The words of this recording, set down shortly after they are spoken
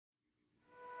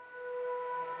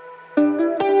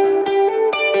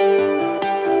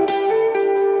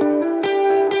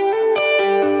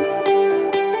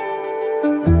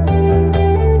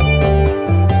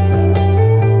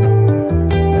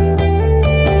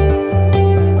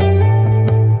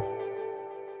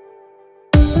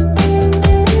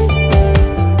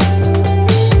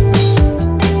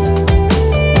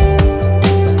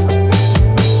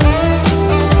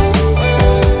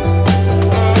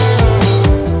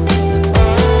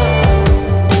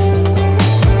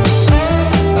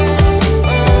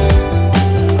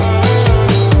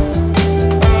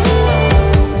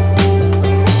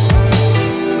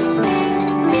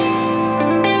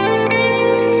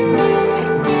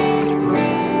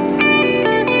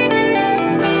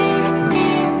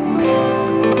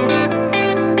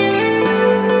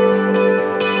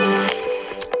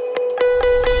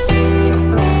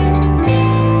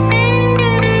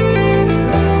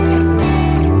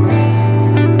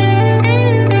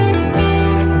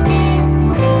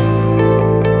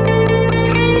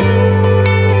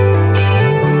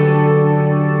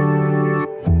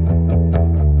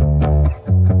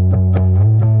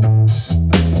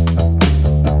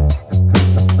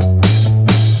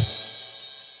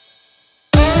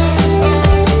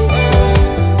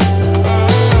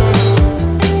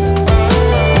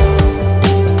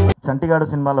గాడు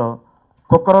సినిమాలో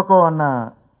కొక్కరొకో అన్న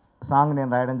సాంగ్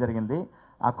నేను రాయడం జరిగింది.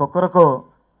 ఆ కొక్కరొకో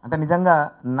అంటే నిజంగా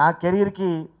నా కెరీర్కి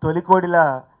తొలికోడిలా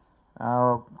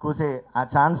కూసే ఆ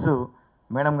ఛాన్సు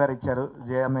మేడం గారు ఇచ్చారు,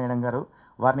 జయ మేడం గారు.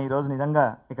 వారిని ఈరోజు నిజంగా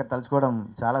ఇక్కడ తలుచుకోవడం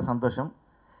చాలా సంతోషం.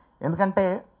 ఎందుకంటే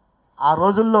ఆ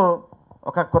రోజుల్లో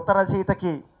ఒక కొత్త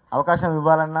రచయితకి అవకాశం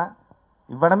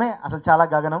ఇవ్వడమే అసలు చాలా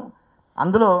గగనం.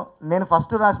 అందులో నేను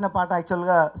ఫస్ట్ రాసిన పాట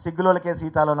యాక్చువల్గా సిగ్గులోలకే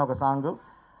సీతాలో అని ఒక సాంగు.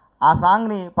 ఆ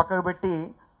సాంగ్ని పక్కకు పెట్టి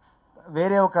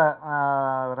వేరే ఒక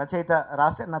రచయిత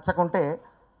రాస్తే నచ్చకుంటే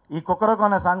ఈ కుక్కరొక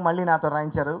అన్న సాంగ్ మళ్ళీ నాతో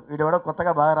రాయించారు. వీడెవడో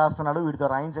కొత్తగా బాగా రాస్తున్నాడు, వీడితో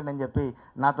రాయించండి అని చెప్పి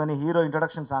నాతోని హీరో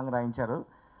ఇంట్రొడక్షన్ సాంగ్ రాయించారు.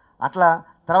 అట్లా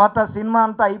తర్వాత సినిమా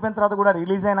అంతా అయిపోయిన తర్వాత కూడా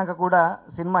రిలీజ్ అయినాక కూడా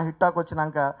సినిమా హిట్ టాక్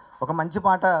వచ్చినాక ఒక మంచి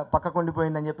పాట పక్కకు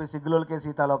ఉండిపోయిందని చెప్పి సిగ్గులోలకే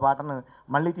సీతాలో పాటను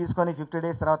మళ్ళీ తీసుకొని 50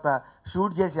 days తర్వాత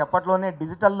షూట్ చేసి అప్పట్లోనే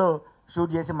డిజిటల్లో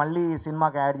షూట్ చేసి మళ్ళీ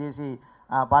సినిమాకి యాడ్ చేసి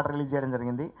ఆ పాట రిలీజ్ చేయడం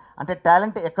జరిగింది. అంటే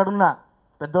టాలెంట్ ఎక్కడున్నా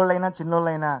పెద్దోళ్ళైనా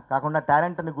చిన్నోళ్ళైనా కాకుండా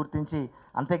టాలెంట్ని గుర్తించి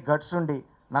అంతే గట్స్ ఉండి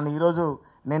నన్ను ఈరోజు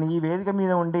నేను ఈ వేదిక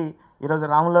మీద ఉండి ఈరోజు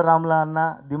రాములో రాములా అన్న,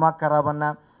 దిమాగ్ ఖరాబ్ అన్న,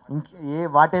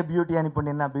 వాటే బ్యూటీ అని ఇప్పుడు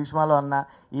నిన్న భీష్మాలో అన్న,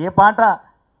 ఏ పాట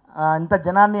ఇంత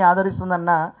జనాన్ని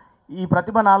ఆదరిస్తుందన్న ఈ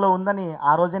ప్రతిభ నాలో ఉందని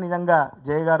ఆ రోజే నిజంగా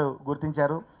జయ గారు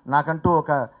గుర్తించారు. నాకంటూ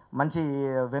ఒక మంచి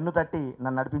వెన్ను తట్టి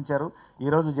నన్ను నడిపించారు.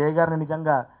 ఈరోజు జయ గారిని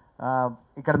నిజంగా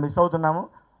ఇక్కడ మిస్ అవుతున్నాము.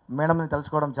 మేడంని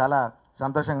తలుచుకోవడం చాలా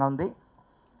సంతోషంగా ఉంది.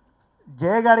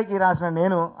 జయ గారికి రాసిన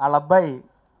నేను వాళ్ళ అబ్బాయి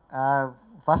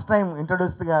ఫస్ట్ టైం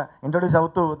ఇంట్రొడ్యూస్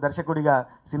అవుతూ దర్శకుడిగా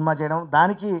సినిమా చేయడం,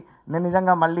 దానికి నేను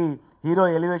నిజంగా మళ్ళీ హీరో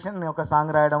ఎలివేషన్ ఒక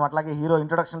సాంగ్ రాయడం, అట్లాగే హీరో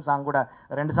ఇంట్రొడక్షన్ సాంగ్ కూడా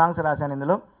 2 సాంగ్స్ రాశాను.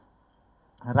 ఇందులో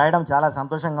రాయడం చాలా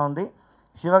సంతోషంగా ఉంది.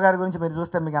 శివ గారి గురించి మీరు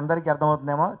చూస్తే మీకు అందరికీ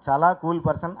అర్థమవుతుందేమో, చాలా కూల్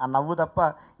పర్సన్. ఆ నవ్వు తప్ప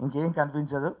ఇంకేం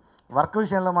కనిపించదు. వర్క్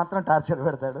విషయంలో మాత్రం టార్చర్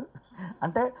పెడతాడు.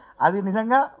 అంటే అది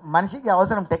నిజంగా మనిషికి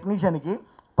అవసరం. టెక్నీషియన్కి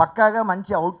పక్కాగా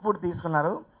మంచి అవుట్పుట్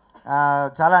తీసుకున్నారు.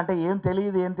 చాలా అంటే ఏం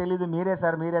తెలియదు మీరే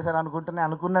సార్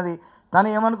అనుకున్నది తను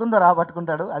ఏమనుకుందో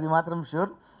రాబట్టుకుంటాడు, అది మాత్రం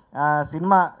షూర్.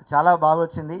 సినిమా చాలా బాగా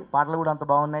వచ్చింది, పాటలు కూడా అంత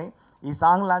బాగున్నాయి. ఈ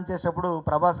సాంగ్ లాంచ్ చేసేటప్పుడు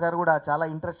ప్రభాస్ గారు కూడా చాలా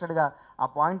ఇంట్రెస్టెడ్గా ఆ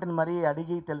పాయింట్ని మరీ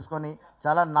అడిగి తెలుసుకొని,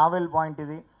 చాలా నావెల్ పాయింట్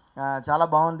ఇది, చాలా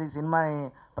బాగుంది, సినిమాని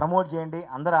ప్రమోట్ చేయండి,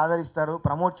 అందరూ ఆదరిస్తారు,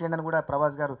 ప్రమోట్ చేయండి అని కూడా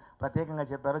ప్రభాస్ గారు ప్రత్యేకంగా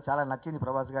చెప్పారు. చాలా నచ్చింది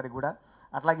ప్రభాస్ గారికి కూడా.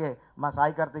 అట్లాగే మా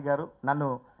సాయి కార్తిక్ గారు నన్ను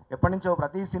ఎప్పటి నుంచో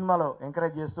ప్రతి సినిమాలో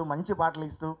ఎంకరేజ్ చేస్తూ మంచి పాటలు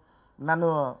ఇస్తూ నన్ను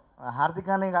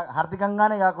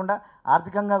హార్దికంగానే కాకుండా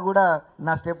ఆర్థికంగా కూడా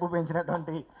నా స్టెప్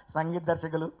పెంచినటువంటి సంగీత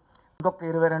దర్శకులు. ఇంకొక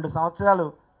 22 సంవత్సరాలు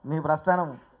మీ ప్రస్థానం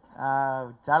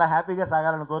చాలా హ్యాపీగా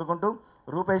సాగాలని కోరుకుంటూ,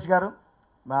 రూపేష్ గారు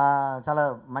చాలా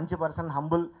మంచి పర్సన్,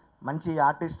 హంబుల్, మంచి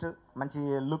ఆర్టిస్ట్, మంచి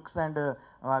లుక్స్ అండ్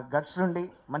గట్స్ ఉండి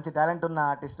మంచి టాలెంట్ ఉన్న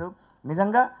ఆర్టిస్టు.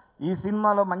 నిజంగా ఈ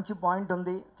సినిమాలో మంచి పాయింట్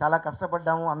ఉంది, చాలా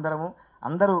కష్టపడ్డాము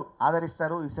అందరూ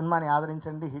ఆదరిస్తారు. ఈ సినిమాని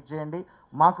ఆదరించండి, హిట్ చేయండి.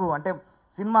 మాకు అంటే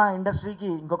సినిమా ఇండస్ట్రీకి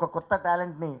ఇంకొక కొత్త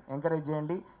టాలెంట్ని ఎంకరేజ్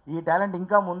చేయండి. ఈ టాలెంట్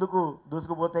ఇంకా ముందుకు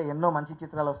దూసుకుపోతే ఎన్నో మంచి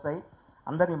చిత్రాలు వస్తాయి.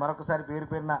 అందరినీ మరొకసారి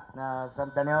పేరున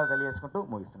ధన్యవాదాలు తెలియజేసుకుంటూ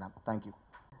ముగిస్తున్నాను. Thank you.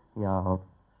 యా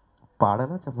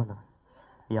పాడనా చెప్పనా?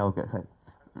 యా ఓకే సరే.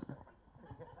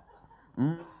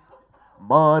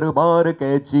 बार बार के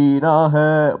जीना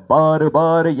है, बार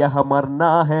बार यह मरना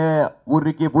है,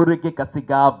 उर्की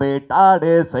कसिगा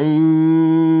बेटाड़े सही,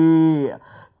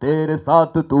 तेरे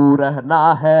साथ तू रहना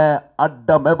है,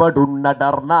 अड्डा में बड़ूना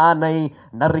डरना नहीं,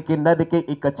 नरकी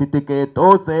इक चितके तो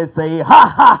से सही. हा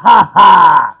हा हा हा.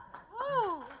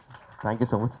 Thank you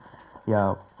so much. Yeah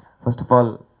first of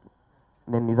all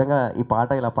నేను నిజంగా ఈ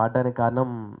పాట ఇలా పాడడానికి కారణం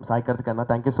సాయి కార్తిక్ అన్న.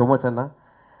 థ్యాంక్ యూ సో మచ్ అన్న.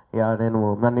 యా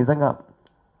నన్ను నిజంగా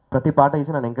ప్రతి పాట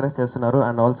ఇచ్చి నన్ను ఎంకరేజ్ చేస్తున్నారు.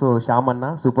 అండ్ ఆల్సో శ్యామ్ అన్న,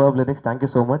 superb lyrics, thank you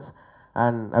so much.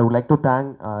 And I would like to thank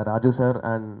Raju sir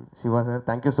and Shiva sir,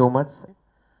 thank you so much.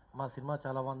 మా సినిమా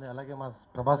చాలా బాగుంది. అలాగే మా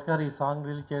ప్రభాస్ గారు ఈ సాంగ్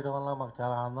రిలీజ్ చేయడం వల్ల మాకు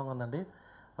చాలా ఆనందంగా ఉందండి.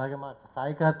 అలాగే మా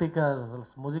సాయి కార్తిక్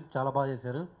మ్యూజిక్ చాలా బాగా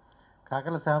చేశారు.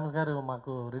 కాకల శ్యామ్ గారు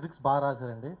మాకు లిరిక్స్ బాగా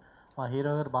రాశారండి. మా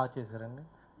హీరో గారు బాగా చేశారండి.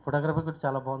 ఫోటోగ్రఫీ కూడా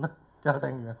చాలా బాగుంది. చాలా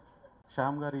థ్యాంక్ యూ.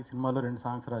 శ్యామ్ గారు ఈ సినిమాలో 2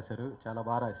 సాంగ్స్ రాశారు, చాలా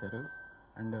బాగా రాశారు.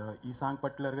 అండ్ ఈ సాంగ్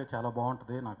పర్టికులర్గా చాలా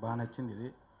బాగుంటుంది, నాకు బాగా నచ్చింది. ఇది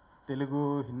తెలుగు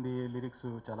హిందీ లిరిక్స్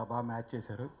చాలా బాగా మ్యాచ్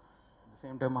చేశారు. అట్ ద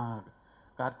సేమ్ టైం మా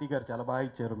కార్తీక్ గారు చాలా బాగా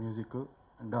ఇచ్చారు మ్యూజిక్.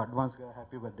 అండ్ అడ్వాన్స్గా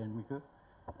హ్యాపీ బర్త్డే అండి మీకు.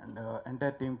 అండ్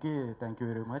ఎంటైర్ టీమ్కి థ్యాంక్ యూ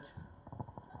వెరీ మచ్.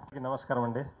 నమస్కారం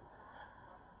అండి.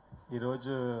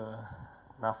 ఈరోజు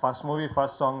నా first movie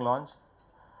first song launch,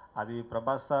 అది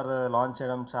ప్రభాస్ సార్ లాంచ్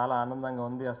చేయడం చాలా ఆనందంగా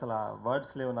ఉంది. అసలు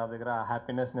వర్డ్స్ లేవు నా దగ్గర, ఆ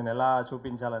హ్యాపీనెస్ నేను ఎలా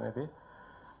చూపించాలనేది.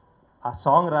 ఆ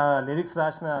సాంగ్ లిరిక్స్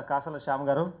రాసిన కాసల శ్యామ్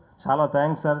గారు చాలా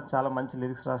థ్యాంక్స్ సార్, చాలా మంచి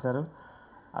లిరిక్స్ రాశారు.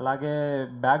 అలాగే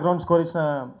బ్యాక్గ్రౌండ్ స్కోర్ ఇచ్చిన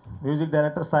మ్యూజిక్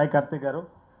డైరెక్టర్ సాయి కార్తిక్ గారు,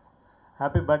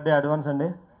 హ్యాపీ బర్త్డే అడ్వాన్స్ అండి.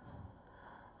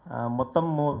 మొత్తం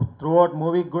త్రూ అవుట్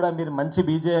మూవీకి కూడా మీరు మంచి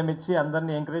బీజేఎం ఇచ్చి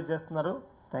అందరినీ ఎంకరేజ్ చేస్తున్నారు.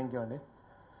 థ్యాంక్ యూ అండి.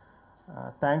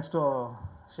 థ్యాంక్స్ టు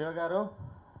శివ గారు,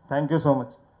 thank you so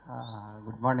much.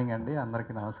 Good morning అండి,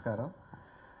 అందరికీ నమస్కారం.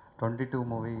 22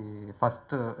 movie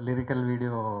first lyrical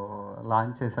video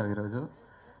launch చేసాం ఈరోజు.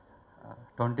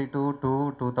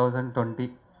 22/2/2020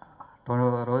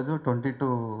 రోజు 22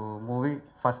 movie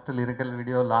first lyrical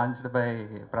video launched by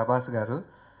Prabhas గారు.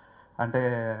 అంటే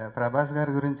ప్రభాస్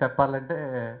గారి గురించి చెప్పాలంటే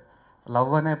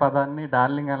లవ్ అనే పదాన్ని,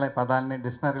 డార్లింగ్ అనే పదాన్ని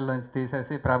డిక్షనరీలోంచి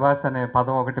తీసేసి ప్రభాస్ అనే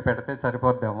పదం ఒకటి పెడితే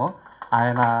సరిపోద్దేమో.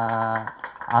 ఆయన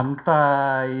అంత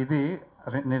ఇది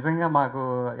నిజంగా మాకు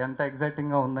ఎంత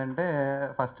ఎగ్జైటింగ్గా ఉందంటే,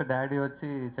 ఫస్ట్ డాడీ వచ్చి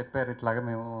చెప్పారు ఇట్లాగా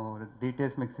మేము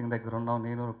డిటిఎస్ మిక్సింగ్ దగ్గర ఉన్నాం,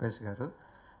 నేను రూపేష్ గారు.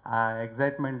 ఆ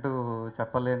ఎగ్జైట్మెంటు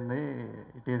చెప్పలేనిది,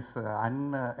 ఇట్ ఈస్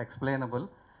అన్ఎక్స్ప్లెయినబుల్.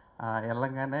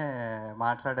 వెళ్ళంగానే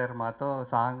మాట్లాడారు మాతో,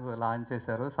 సాంగ్ లాంచ్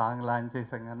చేశారు. సాంగ్ లాంచ్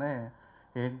చేసాగానే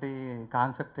ఏంటి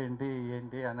కాన్సెప్ట్ ఏంటి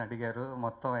ఏంటి అని అడిగారు.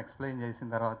 మొత్తం ఎక్స్ప్లెయిన్ చేసిన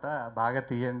తర్వాత బాగా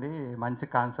తీయండి, మంచి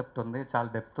కాన్సెప్ట్ ఉంది, చాలా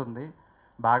డెప్త్ ఉంది,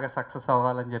 బాగా సక్సెస్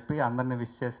అవ్వాలని చెప్పి అందరినీ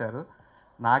విష్ చేశారు.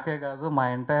 నాకే కాదు, మా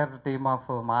ఎంటైర్ టీమ్ ఆఫ్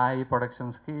మా ఈ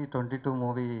ప్రొడక్షన్స్కి 22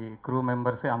 మూవీ క్రూ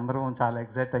మెంబర్స్ అందరం చాలా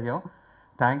ఎగ్జైట్ అయ్యాం.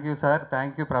 Thank you sir,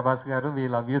 thank you Prabhas గారు, we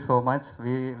love you so much,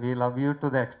 we love you to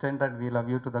the extent and we love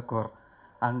you to the core.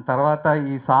 And తర్వాత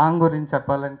ఈ song గురించి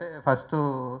చెప్పాలంటే, ఫస్ట్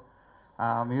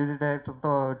మ్యూజిక్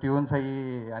డైరెక్టర్తో ట్యూన్స్ అయ్యి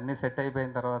అన్నీ సెట్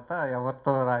అయిపోయిన తర్వాత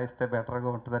ఎవరితో రాయిస్తే బెటర్గా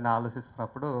ఉంటుందని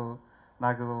ఆలోచిస్తున్నప్పుడు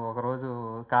నాకు ఒకరోజు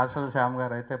కాశల్ శ్యామ్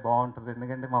గారు అయితే బాగుంటుంది,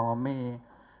 ఎందుకంటే మా మమ్మీ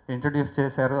ఇంట్రడ్యూస్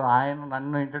చేశారు, ఆయన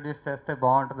నన్ను ఇంట్రడ్యూస్ చేస్తే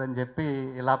బాగుంటుందని చెప్పి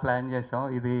ఇలా ప్లాన్ చేసాం.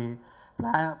 ఇది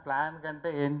ప్లాన్ కంటే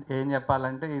ఏం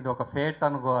చెప్పాలంటే ఇది ఒక ఫేట్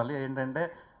అనుకోవాలి, ఏంటంటే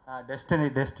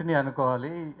డెస్టినీ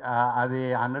అనుకోవాలి. అది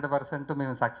 100%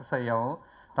 మేము సక్సెస్ అయ్యాము.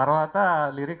 తర్వాత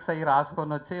లిరిక్స్ అయ్యి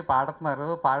రాసుకొని వచ్చి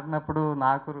పాడినప్పుడు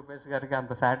నాకు రూపేష్ గారికి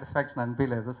అంత సాటిస్ఫాక్షన్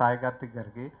అనిపించలేదు, సాయి కార్తిక్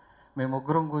గారికి. మేము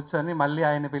ముగ్గురం కూర్చొని మళ్ళీ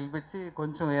ఆయన పిలిపించి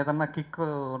కొంచెం ఏదన్నా కిక్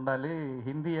ఉండాలి,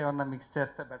 హిందీ ఏమన్నా మిక్స్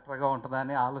చేస్తే బెటర్గా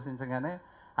ఉంటుందని ఆలోచించగానే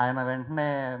ఆయన వెంటనే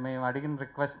మేము అడిగిన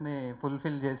రిక్వెస్ట్ని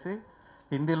ఫుల్ఫిల్ చేసి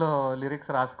హిందీలో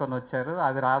లిరిక్స్ రాసుకొని వచ్చారు.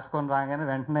 అది రాసుకొని రాగానే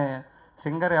వెంటనే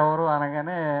సింగర్ ఎవరు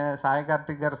అనగానే సాయి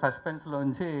కార్తిక్ గారు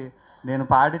సస్పెన్స్లోంచి నేను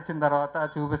పాడించిన తర్వాత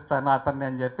చూపిస్తాను అతన్ని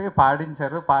అని చెప్పి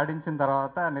పాడించారు. పాడించిన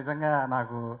తర్వాత నిజంగా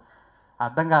నాకు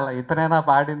అర్థం కాల, ఇతనైనా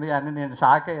పాడింది అని నేను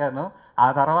షాక్ అయ్యాను. ఆ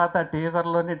తర్వాత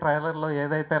టీజర్లోని ట్రైలర్లో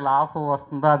ఏదైతే లాఫ్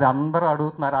వస్తుందో అది అందరూ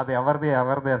అడుగుతున్నారు, అది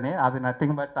ఎవరిది అని. అది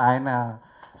నథింగ్ బట్ ఆయన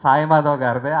సాయి మాధవ్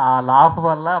గారిదే. ఆ లాఫ్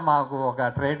వల్ల మాకు ఒక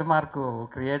ట్రేడ్ మార్క్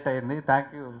క్రియేట్ అయింది.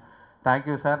 Thank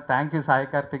you sir, thank you Sai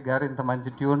Karthik గారు, ఇంత మంచి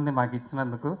ట్యూన్ని మాకు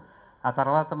ఇచ్చినందుకు. ఆ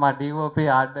తర్వాత మా డిఓపి,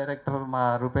 ఆర్ట్ డైరెక్టర్ మా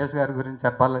రూపేష్ గారి గురించి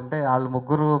చెప్పాలంటే, వాళ్ళు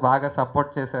ముగ్గురు బాగా సపోర్ట్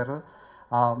చేశారు.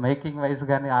 మేకింగ్ వైజ్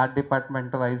కానీ, ఆర్ట్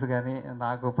డిపార్ట్మెంట్ వైజ్ కానీ,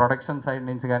 నాకు ప్రొడక్షన్ సైడ్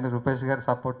నుంచి కానీ రూపేష్ గారి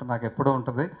సపోర్ట్ నాకు ఎప్పుడూ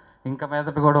ఉంటుంది, ఇంకా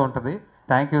మీదట కూడా ఉంటుంది.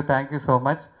 Thank you so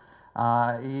much.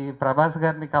 ఈ ప్రభాస్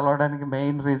గారిని కలవడానికి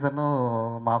మెయిన్ రీజను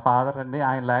మా ఫాదర్ అండి,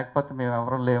 ఆయన లేకపోతే మేము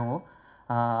ఎవరూ లేము.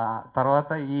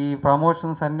 తర్వాత ఈ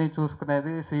ప్రమోషన్స్ అన్నీ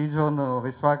చూసుకునేది సీజోన్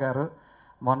విశ్వ గారు.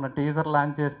 మొన్న టీజర్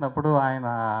లాంచ్ చేసినప్పుడు ఆయన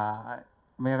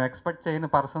మేము ఎక్స్పెక్ట్ చేయని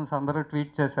పర్సన్స్ అందరూ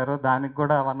ట్వీట్ చేశారు, దానికి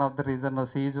కూడా one of the reason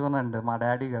సీజోన్ and మా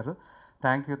డాడీ గారు.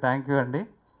 థ్యాంక్ యూ అండి,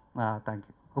 థ్యాంక్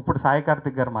యూ. ఇప్పుడు సాయి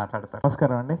కార్తిక్ గారు మాట్లాడతారు.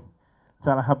 నమస్కారం అండి,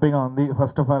 చాలా హ్యాపీగా ఉంది.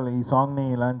 ఫస్ట్ ఆఫ్ ఆల్ ఈ సాంగ్ని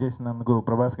లాంచ్ చేసినందుకు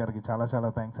ప్రభాస్ గారికి చాలా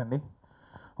థ్యాంక్స్ అండి.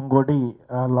 ఇంకోటి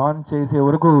లాంచ్ చేసే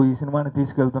వరకు ఈ సినిమాని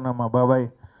తీసుకెళ్తున్న మా బాబాయ్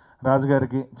రాజు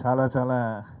గారికి చాలా,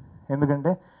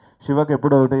 ఎందుకంటే శివకి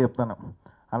ఎప్పుడూ ఒకటే చెప్తాను,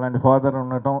 అలాంటి ఫాదర్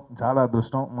ఉండటం చాలా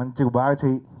అదృష్టం. మంచిగా బాగా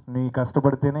చెయ్యి, నీ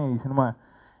కష్టపడితేనే ఈ సినిమా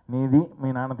నీది, మీ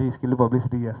నాన్న తీసుకెళ్ళి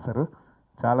పబ్లిసిటీ చేస్తారు.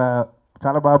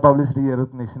 చాలా బాగా పబ్లిసిటీ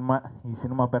జరుగుతుంది ఈ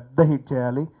సినిమా పెద్ద హిట్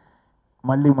చేయాలి.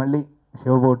 మళ్ళీ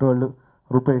శివబోటు వాళ్ళు,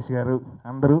 రూపేష్ గారు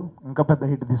అందరూ ఇంకా పెద్ద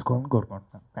హిట్ తీసుకోవాలని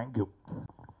కోరుకుంటున్నాను. Thank you.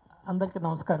 అందరికీ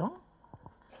నమస్కారం.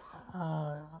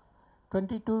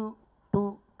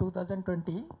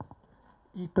 22/2/2020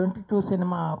 ఈ 22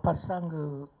 సినిమా ఫస్ట్ సాంగ్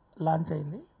లాంచ్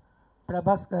అయింది.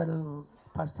 ప్రభాస్ గారు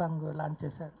ఫస్ట్ సాంగ్ లాంచ్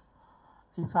చేశారు.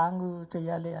 ఈ సాంగ్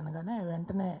చేయాలి అనగానే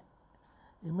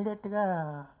ఇమీడియట్గా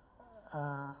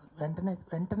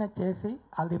వెంటనే చేసి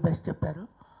ఆల్ ది బెస్ట్ చెప్పారు.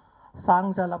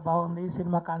 సాంగ్ చాలా బాగుంది,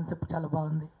 సినిమా కాన్సెప్ట్ చాలా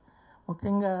బాగుంది.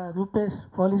 ముఖ్యంగా రూపేష్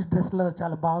పోలీస్ డ్రెస్లో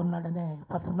చాలా బాగున్నాడని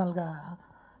పర్సనల్గా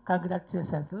కంగ్రాట్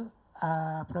చేశారు.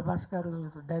 ప్రభాస్ గారు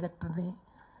డైరెక్టర్ని,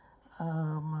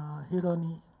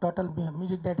 హీరోని, total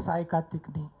music director Sai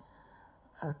కార్తిక్ని,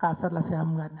 Kasarla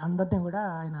Shyam గారిని అందరినీ కూడా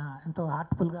ఆయన ఎంతో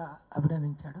హార్ట్ఫుల్గా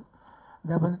అభినందించాడు.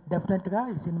 డెఫినెట్గా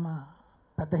ఈ సినిమా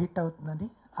పెద్ద హిట్ అవుతుందని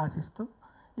ఆశిస్తూ,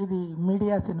 ఇది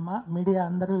మీడియా సినిమా, మీడియా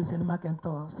అందరూ ఈ సినిమాకి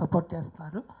ఎంతో సపోర్ట్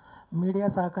చేస్తున్నారు. మీడియా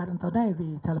సహకారంతోనే ఇది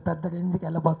చాలా పెద్ద రేంజ్కి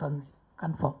వెళ్ళబోతుంది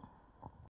కన్ఫర్మ్.